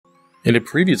In a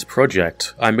previous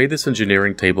project, I made this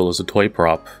engineering table as a toy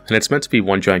prop, and it's meant to be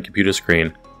one giant computer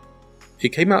screen. It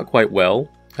came out quite well,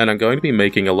 and I'm going to be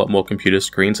making a lot more computer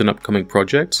screens in upcoming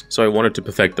projects, so I wanted to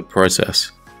perfect the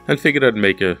process, and figured I'd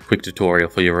make a quick tutorial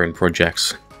for your own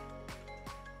projects.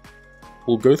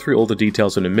 We'll go through all the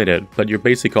details in a minute, but your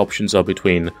basic options are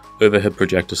between overhead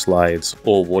projector slides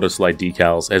or Waterslide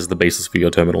decals as the basis for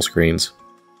your terminal screens.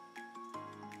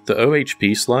 The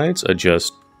OHP slides are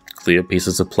just clear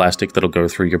pieces of plastic that'll go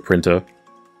through your printer,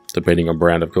 depending on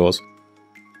brand of course.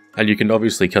 And you can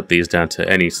obviously cut these down to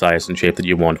any size and shape that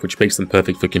you want, which makes them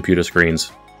perfect for computer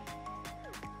screens.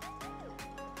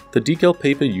 The decal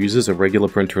paper uses a regular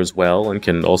printer as well and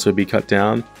can also be cut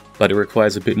down, but it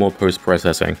requires a bit more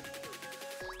post-processing.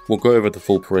 We'll go over the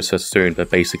full process soon, but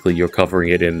basically you're covering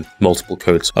it in multiple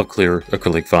coats of clear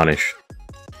acrylic varnish.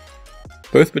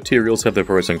 Both materials have their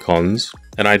pros and cons,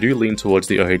 and I do lean towards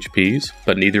the OHPs,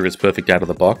 but neither is perfect out of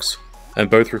the box, and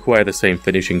both require the same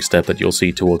finishing step that you'll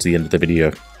see towards the end of the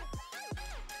video.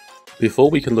 Before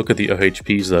we can look at the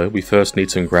OHPs though, we first need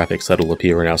some graphics that'll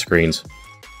appear in our screens.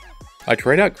 I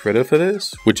tried out Critter for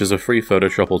this, which is a free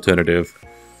Photoshop alternative.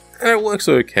 It works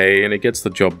okay and it gets the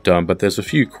job done, but there's a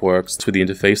few quirks to the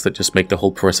interface that just make the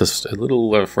whole process a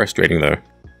little frustrating though.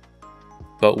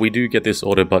 But we do get this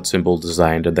Autobot symbol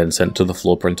designed and then sent to the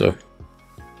floor printer.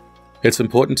 It's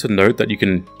important to note that you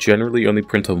can generally only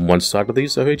print on one side of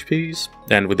these OHPs,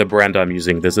 and with the brand I'm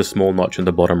using there's a small notch in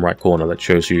the bottom right corner that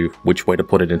shows you which way to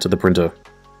put it into the printer.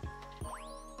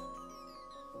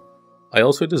 I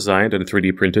also designed and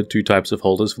 3D printed two types of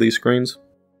holders for these screens.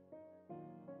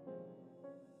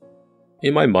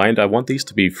 In my mind, I want these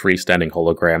to be freestanding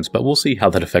holograms, but we'll see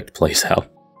how that effect plays out.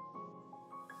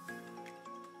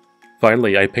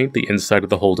 Finally, I paint the inside of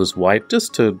the holders white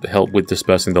just to help with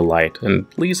dispersing the light, and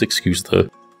please excuse the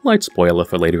light spoiler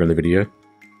for later in the video.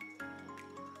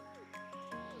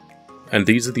 And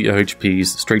these are the OHPs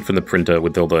straight from the printer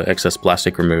with all the excess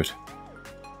plastic removed.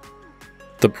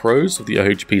 The pros of the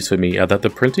OHPs for me are that the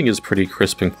printing is pretty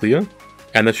crisp and clear,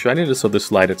 and the shininess of the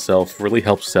slide itself really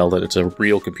helps sell that it's a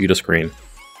real computer screen.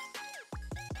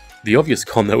 The obvious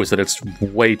con though is that it's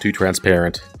way too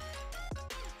transparent,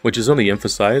 which is only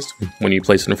emphasized when you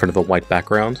place it in front of a white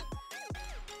background.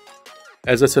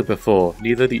 As I said before,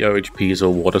 neither the OHPs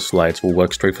or water slides will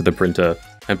work straight for the printer,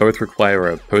 and both require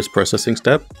a post-processing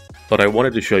step, but I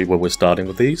wanted to show you where we're starting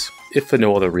with these. If for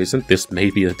no other reason, this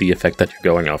may be the effect that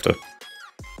you're going after.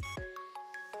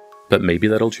 But maybe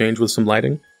that'll change with some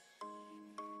lighting.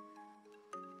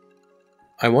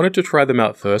 I wanted to try them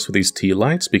out first with these tea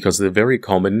lights because they're very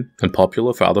common and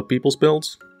popular for other people's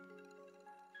builds.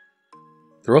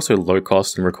 They're also low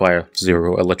cost and require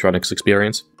zero electronics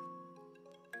experience.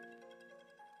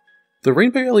 The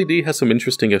rainbow LED has some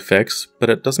interesting effects, but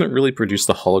it doesn't really produce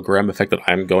the hologram effect that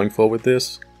I'm going for with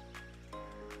this.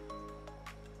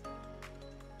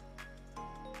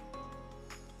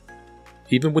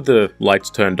 Even with the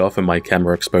lights turned off and my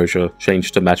camera exposure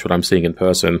changed to match what I'm seeing in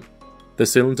person, the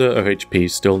cylinder OHP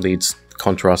still needs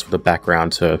contrast with the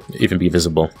background to even be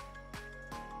visible.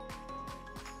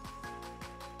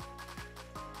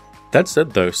 That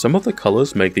said though, some of the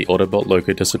colors make the Autobot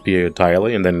logo disappear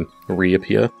entirely and then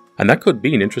reappear, and that could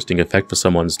be an interesting effect for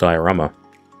someone's diorama.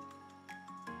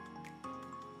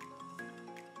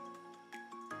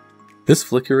 This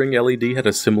flickering LED had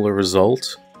a similar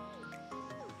result.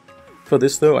 For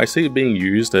this though, I see it being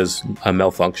used as a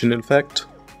malfunction effect.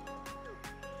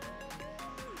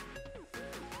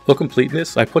 For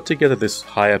completeness, I put together this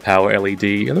higher power LED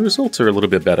and the results are a little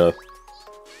bit better,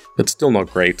 but still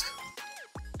not great.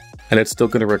 And it's still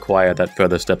going to require that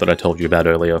further step that I told you about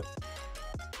earlier.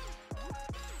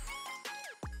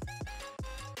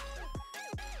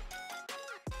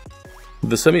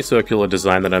 The semicircular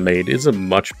design that I made isn't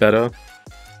much better,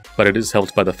 but it is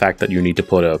helped by the fact that you need to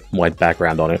put a white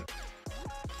background on it.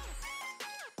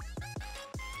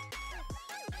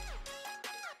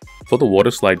 For the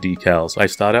Waterslide decals, I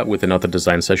start out with another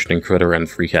design session in Critter and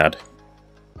FreeCAD.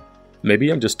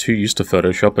 Maybe I'm just too used to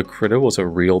Photoshop, but Critter was a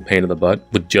real pain in the butt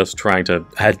with just trying to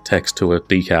add text to a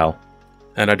decal,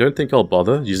 and I don't think I'll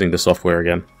bother using the software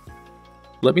again.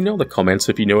 Let me know in the comments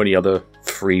if you know any other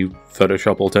free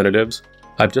Photoshop alternatives.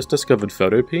 I've just discovered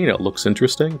Photopea and it looks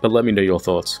interesting, but let me know your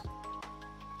thoughts.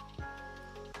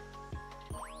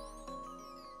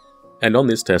 And on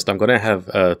this test, I'm going to have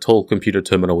a tall computer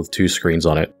terminal with two screens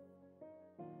on it.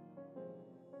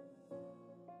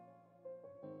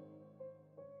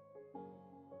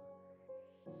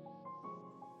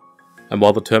 And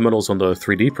while the terminal's on the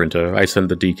 3D printer, I send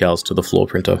the decals to the floor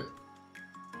printer.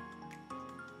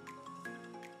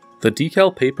 The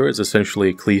decal paper is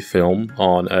essentially clear film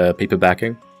on a paper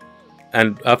backing.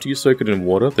 And after you soak it in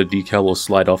water, the decal will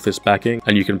slide off this backing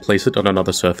and you can place it on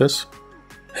another surface,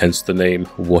 hence the name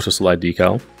Waterslide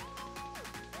Decal.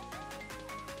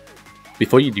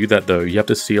 Before you do that though, you have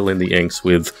to seal in the inks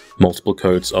with multiple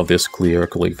coats of this clear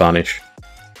acrylic varnish.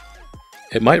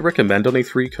 It might recommend only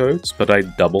 3 coats, but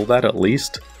I'd double that at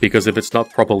least, because if it's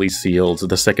not properly sealed,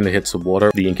 the second it hits the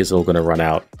water, the ink is all going to run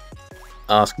out.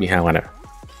 Ask me how I know.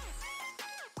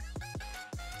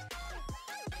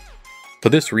 For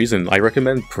this reason, I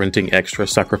recommend printing extra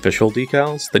sacrificial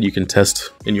decals that you can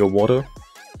test in your water.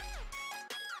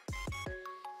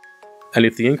 And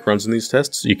if the ink runs in these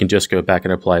tests, you can just go back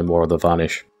and apply more of the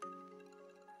varnish.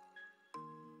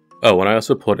 Oh, and I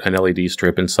also put an LED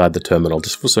strip inside the terminal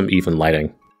just for some even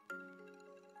lighting.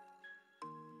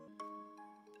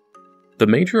 The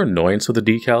major annoyance of the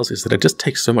decals is that it just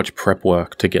takes so much prep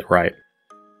work to get right.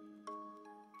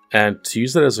 And to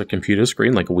use it as a computer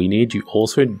screen like we need, you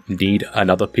also need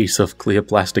another piece of clear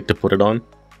plastic to put it on.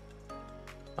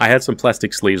 I had some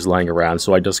plastic sleeves lying around,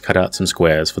 so I just cut out some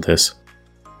squares for this.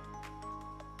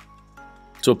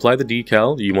 To apply the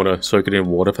decal, you want to soak it in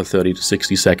water for 30 to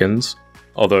 60 seconds,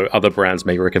 although other brands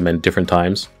may recommend different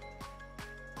times.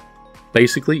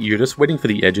 Basically, you're just waiting for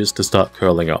the edges to start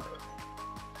curling up.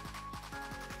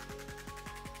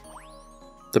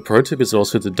 The pro tip is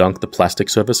also to dunk the plastic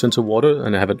surface into water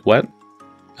and have it wet,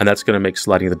 and that's going to make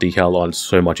sliding the decal on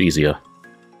so much easier.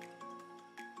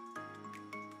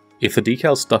 If the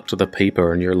decal's stuck to the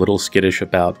paper and you're a little skittish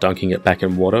about dunking it back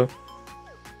in water,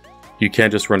 you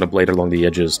can just run a blade along the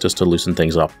edges just to loosen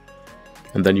things up,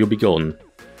 and then you'll be golden.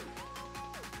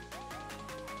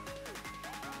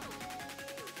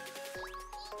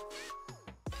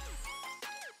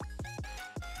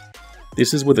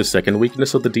 This is where the second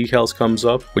weakness of the decals comes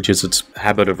up, which is its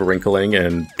habit of wrinkling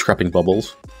and trapping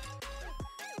bubbles.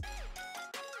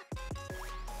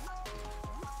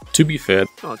 To be fair,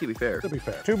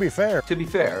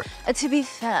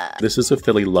 this is a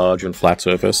fairly large and flat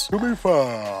surface,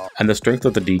 and the strength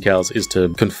of the decals is to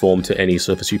conform to any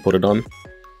surface you put it on,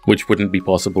 which wouldn't be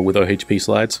possible with OHP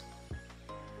slides.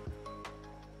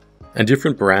 And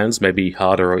different brands may be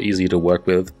harder or easier to work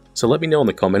with, so let me know in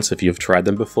the comments if you've tried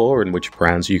them before and which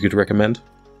brands you could recommend.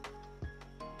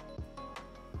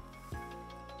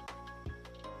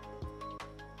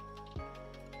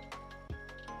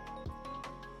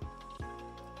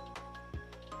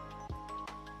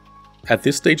 At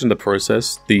this stage in the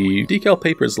process, the decal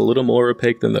paper is a little more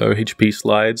opaque than the OHP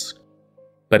slides,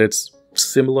 but it's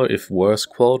similar if worse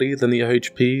quality than the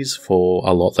OHPs for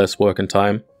a lot less work and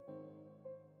time.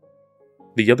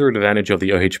 The other advantage of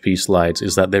the OHP slides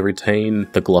is that they retain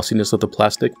the glossiness of the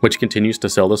plastic, which continues to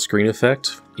sell the screen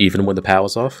effect, even when the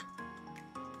power's off.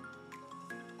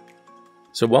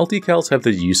 So while decals have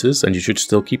their uses, and you should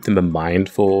still keep them in mind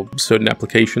for certain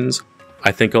applications,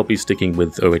 I think I'll be sticking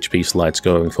with OHP slides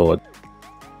going forward.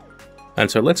 And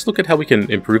so let's look at how we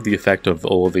can improve the effect of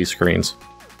all of these screens.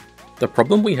 The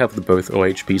problem we have with both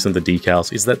OHPs and the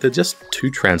decals is that they're just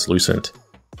too translucent,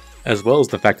 as well as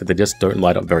the fact that they just don't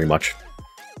light up very much.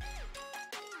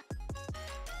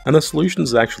 And the solution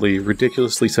is actually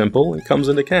ridiculously simple and comes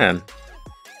in a can.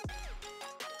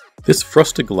 This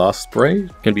frosted glass spray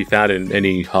can be found in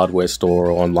any hardware store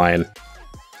or online,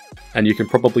 and you can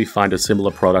probably find a similar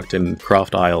product in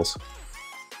craft aisles.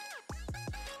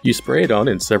 You spray it on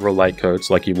in several light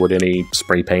coats like you would any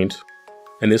spray paint,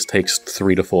 and this takes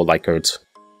 3 to 4 light coats.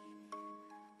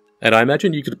 And I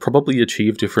imagine you could probably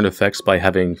achieve different effects by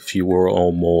having fewer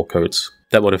or more coats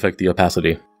that would affect the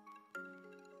opacity.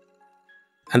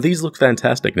 And these look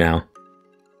fantastic now.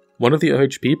 One of the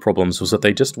OHP problems was that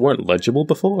they just weren't legible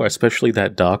before, especially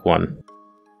that dark one.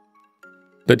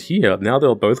 But here, now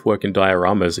they'll both work in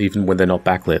dioramas even when they're not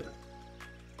backlit.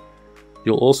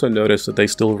 You'll also notice that they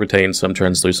still retain some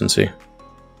translucency.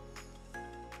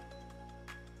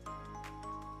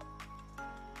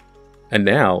 And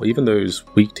now, even those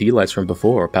weak tea lights from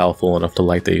before are powerful enough to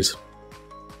light these.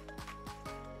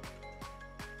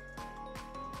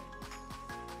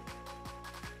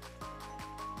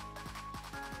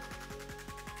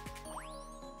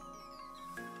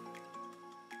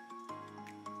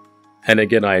 And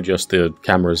again, I adjust the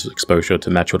camera's exposure to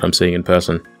match what I'm seeing in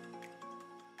person.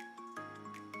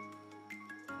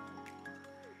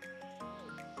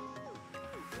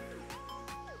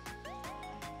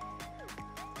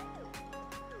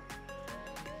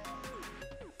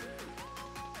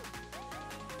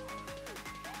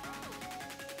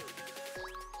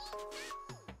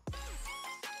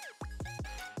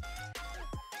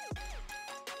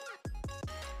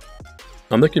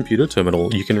 On the computer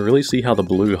terminal, you can really see how the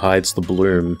blue hides the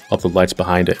bloom of the lights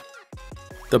behind it.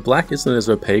 The black isn't as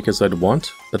opaque as I'd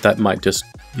want, but that might just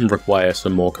require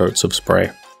some more coats of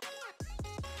spray.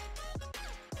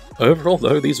 Overall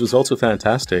though, these results are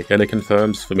fantastic, and it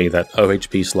confirms for me that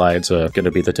OHP slides are going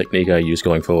to be the technique I use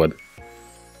going forward.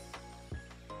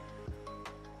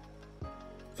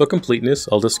 For completeness,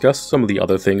 I'll discuss some of the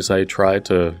other things I tried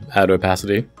to add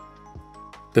opacity.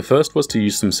 The first was to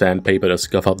use some sandpaper to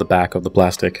scuff out the back of the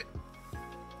plastic.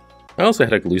 I also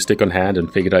had a glue stick on hand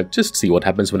and figured I'd just see what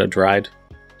happens when it dried.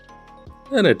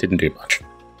 And it didn't do much.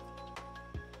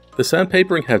 The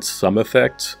sandpapering had some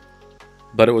effect,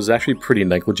 but it was actually pretty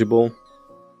negligible.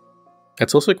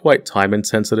 It's also quite time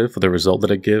intensive for the result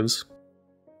that it gives,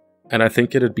 and I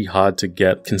think it'd be hard to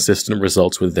get consistent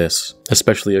results with this,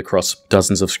 especially across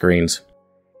dozens of screens.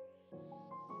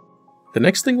 The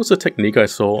next thing was a technique I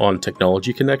saw on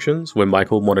Technology Connections, where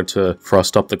Michael wanted to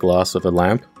frost up the glass of a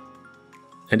lamp,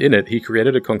 and in it he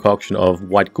created a concoction of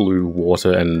white glue,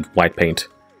 water, and white paint.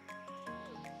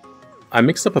 I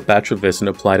mixed up a batch of this and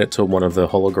applied it to one of the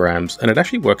holograms, and it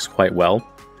actually works quite well,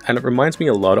 and it reminds me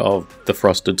a lot of the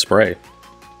frosted spray,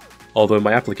 although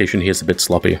my application here is a bit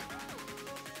sloppy.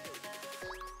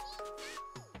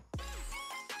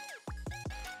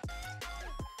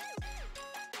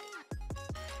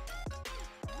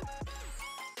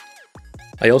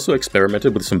 I also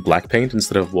experimented with some black paint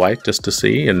instead of white just to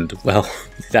see, and well,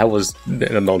 that was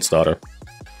a non-starter.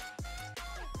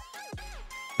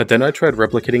 But then I tried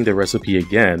replicating the recipe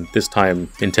again, this time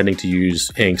intending to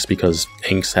use inks because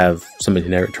inks have some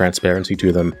inherent transparency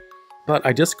to them, but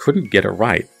I just couldn't get it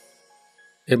right.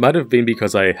 It might have been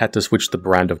because I had to switch the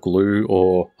brand of glue,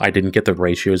 or I didn't get the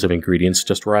ratios of ingredients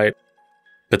just right,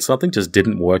 but something just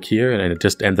didn't work here and it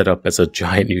just ended up as a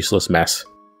giant useless mess.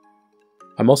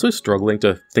 I'm also struggling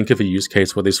to think of a use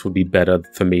case where this would be better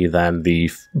for me than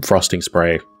the frosting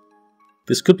spray.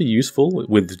 This could be useful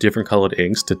with different colored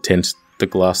inks to tint the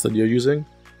glass that you're using,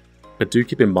 but do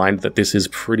keep in mind that this is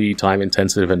pretty time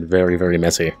intensive and very, very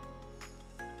messy.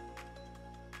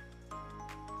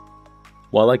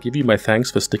 While I give you my thanks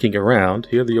for sticking around,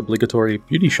 here are the obligatory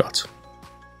beauty shots.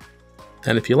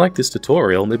 And if you like this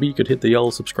tutorial, maybe you could hit the yellow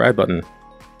subscribe button.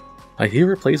 I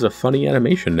hear it plays a funny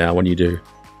animation now when you do.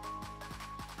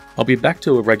 I'll be back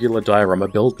to a regular diorama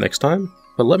build next time,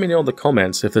 but let me know in the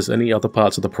comments if there's any other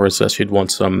parts of the process you'd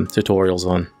want some tutorials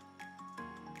on.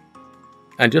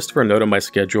 And just for a note on my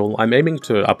schedule, I'm aiming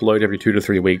to upload every 2 to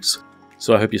 3 weeks,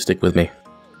 so I hope you stick with me.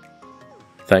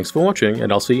 Thanks for watching,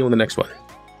 and I'll see you in the next one.